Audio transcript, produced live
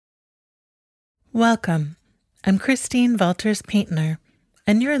Welcome. I'm Christine Valters-Paintner,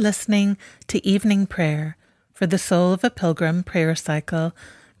 and you're listening to Evening Prayer for the Soul of a Pilgrim prayer cycle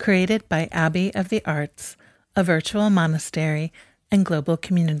created by Abbey of the Arts, a virtual monastery and global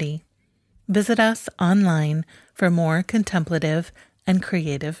community. Visit us online for more contemplative and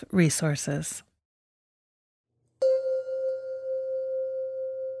creative resources.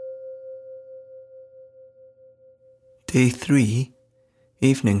 Day 3,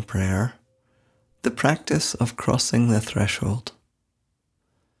 Evening Prayer, the practice of crossing the threshold.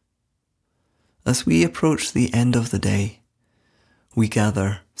 As we approach the end of the day, we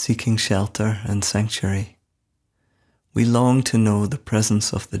gather seeking shelter and sanctuary. We long to know the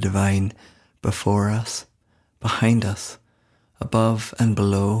presence of the divine before us, behind us, above and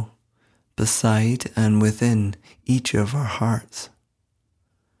below, beside and within each of our hearts.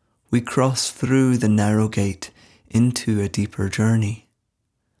 We cross through the narrow gate into a deeper journey,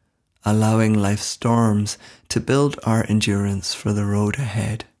 allowing life's storms to build our endurance for the road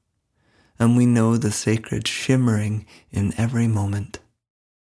ahead, and we know the sacred shimmering in every moment.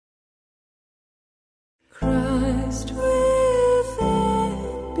 Christ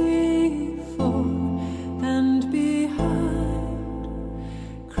within, before and behind,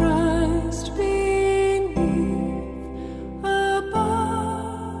 Christ beneath,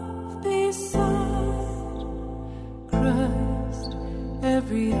 above, beside, Christ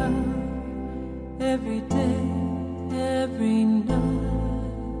every hour, every day, every night.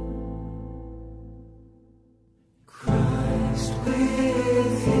 Christ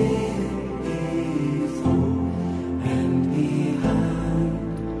within, before and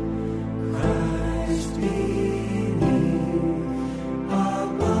behind, Christ beneath,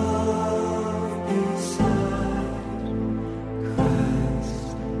 above, beside,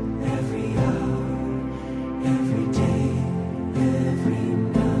 Christ every hour, every day, every night.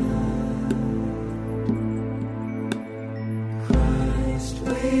 Christ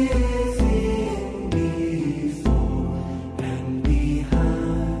within, before and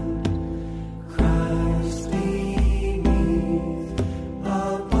behind, Christ beneath,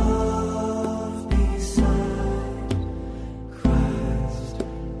 above, beside, Christ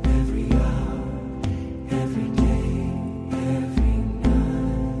every hour, every day, every night. Christ within, before and behind, Christ beneath, above, beside, Christ every hour, every day, every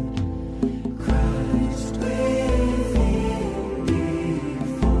night. Christ within,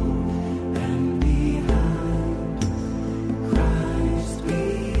 before and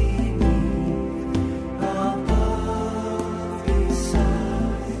behind, Christ beneath,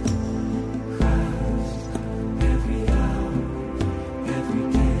 above, beside, Christ every hour,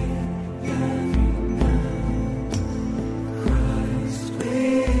 every day, every side. Christ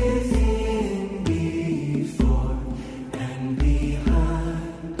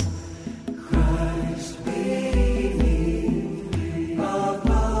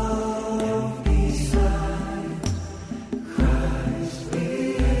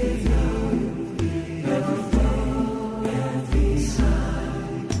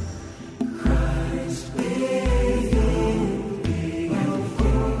within,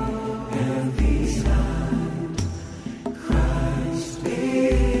 before, every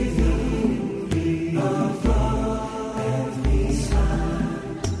side. Christ within, above, every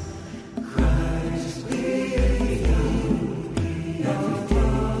side. Christ within, every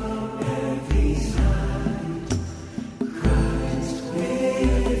day, every side. Christ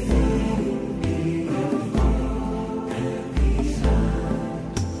within, before, every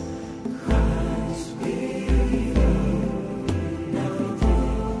side. Christ within, every day,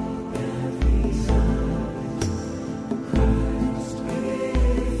 every side. Christ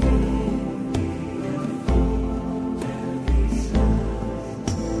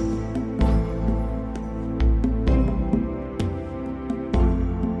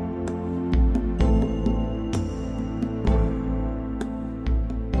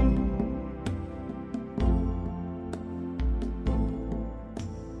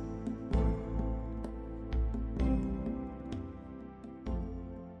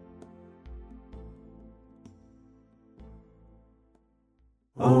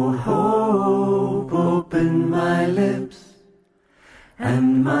O hope, open my lips,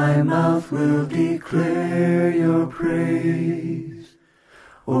 and my mouth will declare your praise.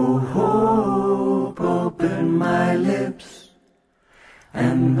 O hope, open my lips,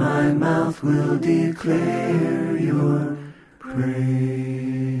 and my mouth will declare your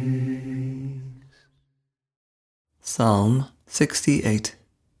praise. Psalm 68.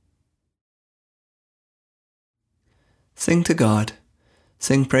 Sing to God,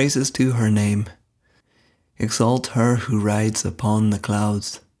 sing praises to her name. Exalt her who rides upon the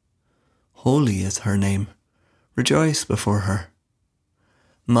clouds. Holy is her name. Rejoice before her.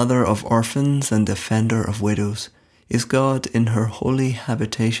 Mother of orphans and defender of widows, is God in her holy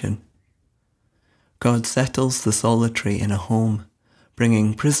habitation. God settles the solitary in a home,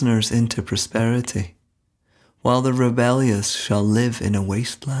 bringing prisoners into prosperity, while the rebellious shall live in a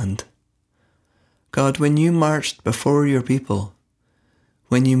wasteland. God, when you marched before your people,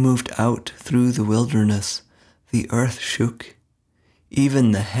 when you moved out through the wilderness, the earth shook,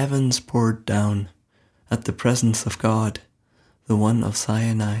 even the heavens poured down at the presence of God, the one of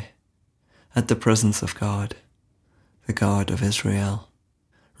Sinai, at the presence of God, the God of Israel.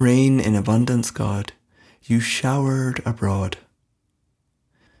 Rain in abundance, God, you showered abroad.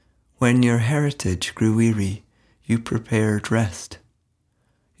 When your heritage grew weary, you prepared rest.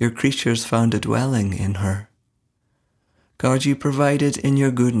 Your creatures found a dwelling in her. God, you provided in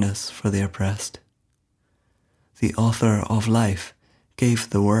your goodness for the oppressed. The author of life gave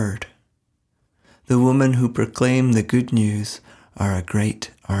the word. The women who proclaim the good news are a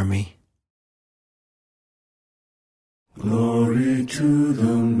great army. Glory to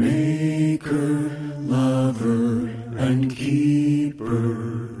the Maker, Lover, and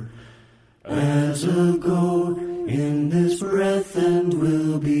Keeper, as ago in this breath and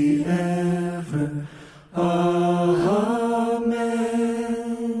will be ever. Amen.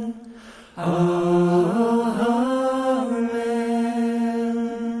 Amen.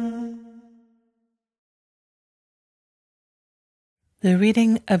 The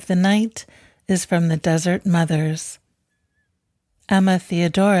reading of the night is from the Desert Mothers. Emma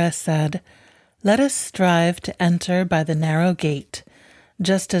Theodora said, "Let us strive to enter by the narrow gate,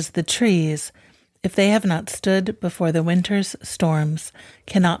 just as the trees, if they have not stood before the winter's storms,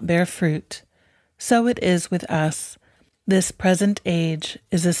 cannot bear fruit. So it is with us. This present age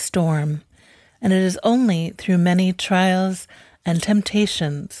is a storm, and it is only through many trials and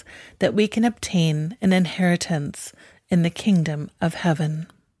temptations that we can obtain an inheritance in the kingdom of heaven."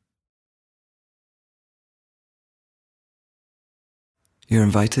 You're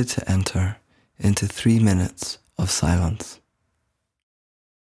invited to enter into 3 minutes of silence.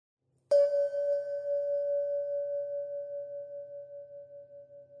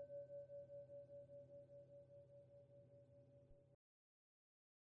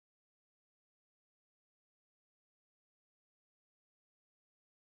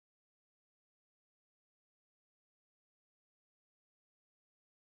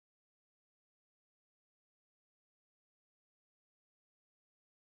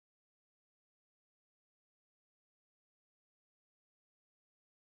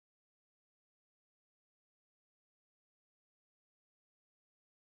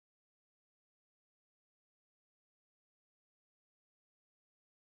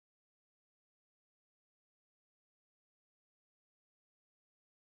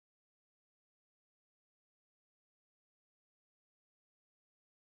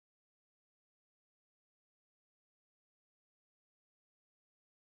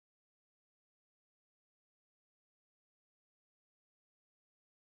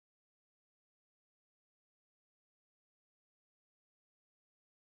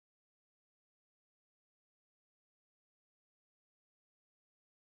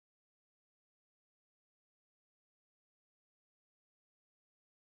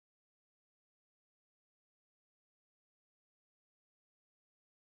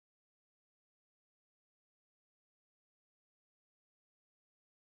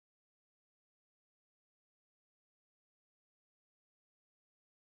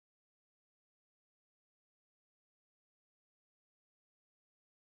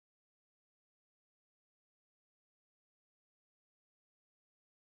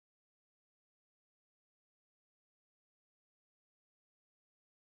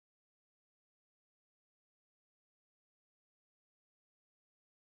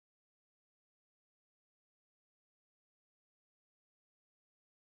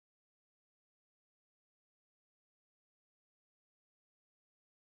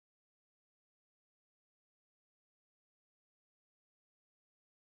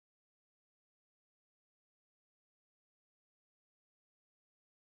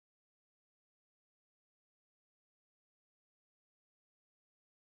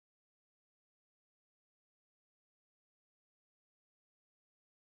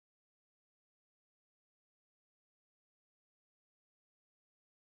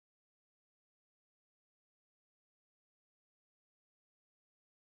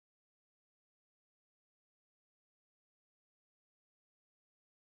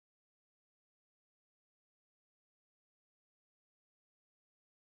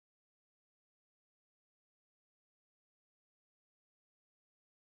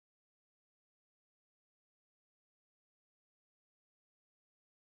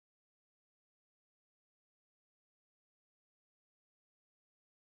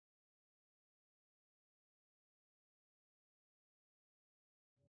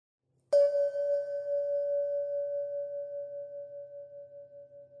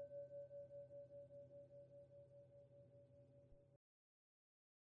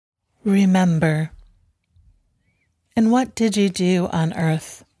 Remember. And what did you do on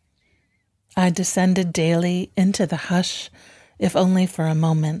earth? I descended daily into the hush, if only for a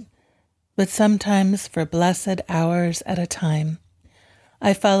moment, but sometimes for blessed hours at a time.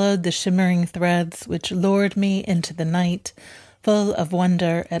 I followed the shimmering threads which lured me into the night, full of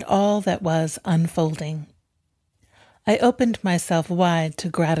wonder at all that was unfolding. I opened myself wide to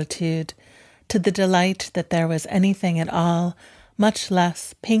gratitude, to the delight that there was anything at all, much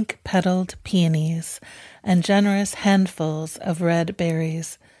less pink-petaled peonies and generous handfuls of red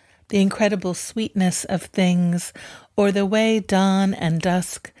berries, the incredible sweetness of things, or the way dawn and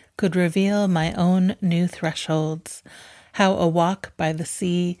dusk could reveal my own new thresholds, how a walk by the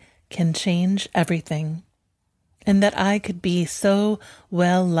sea can change everything, and that I could be so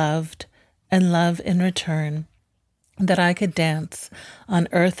well loved and love in return, that I could dance on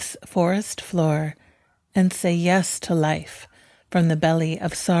earth's forest floor and say yes to life from the belly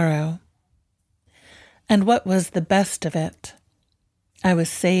of sorrow. And what was the best of it? I was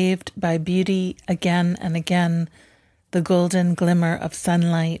saved by beauty again and again, the golden glimmer of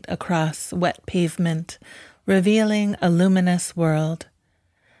sunlight across wet pavement, revealing a luminous world,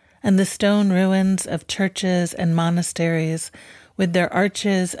 and the stone ruins of churches and monasteries with their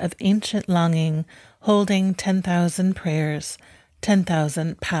arches of ancient longing holding 10,000 prayers,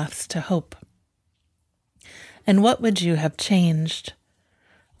 10,000 paths to hope. And what would you have changed?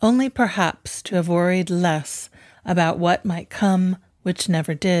 Only perhaps to have worried less about what might come, which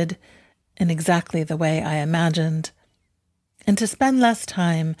never did, in exactly the way I imagined, and to spend less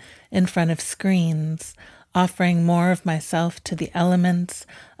time in front of screens, offering more of myself to the elements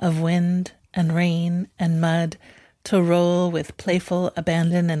of wind and rain and mud, to roll with playful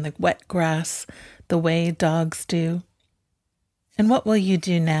abandon in the wet grass the way dogs do. And what will you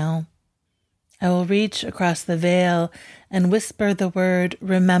do now? I will reach across the veil and whisper the word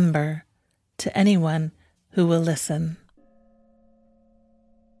remember to anyone who will listen.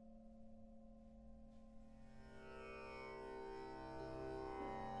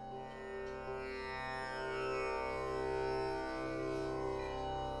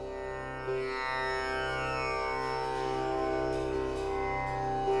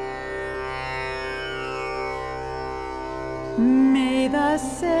 May the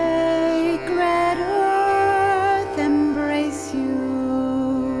sacred earth embrace you.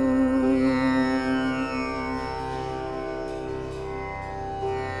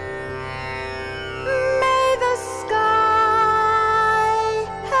 May the sky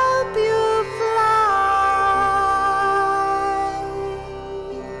help you fly.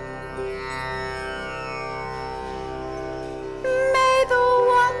 May the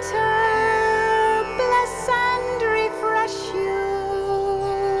water bless and refresh you.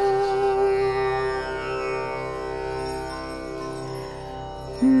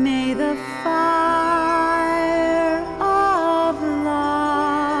 May the fire of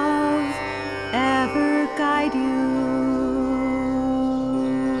love ever guide you.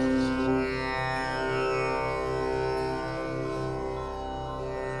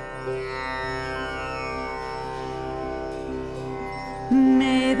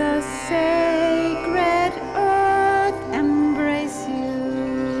 May the sacred earth embrace you.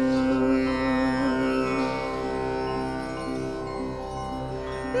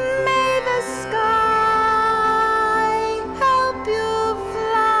 May the sky help you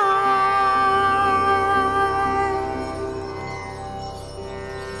fly.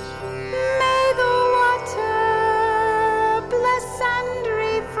 May the water bless and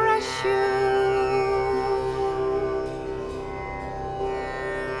refresh you.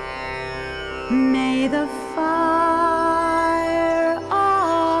 May the fire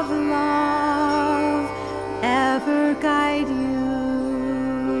of love ever guide you.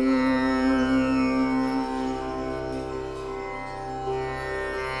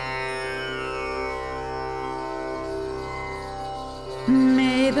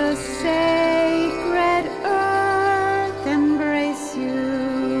 May the sacred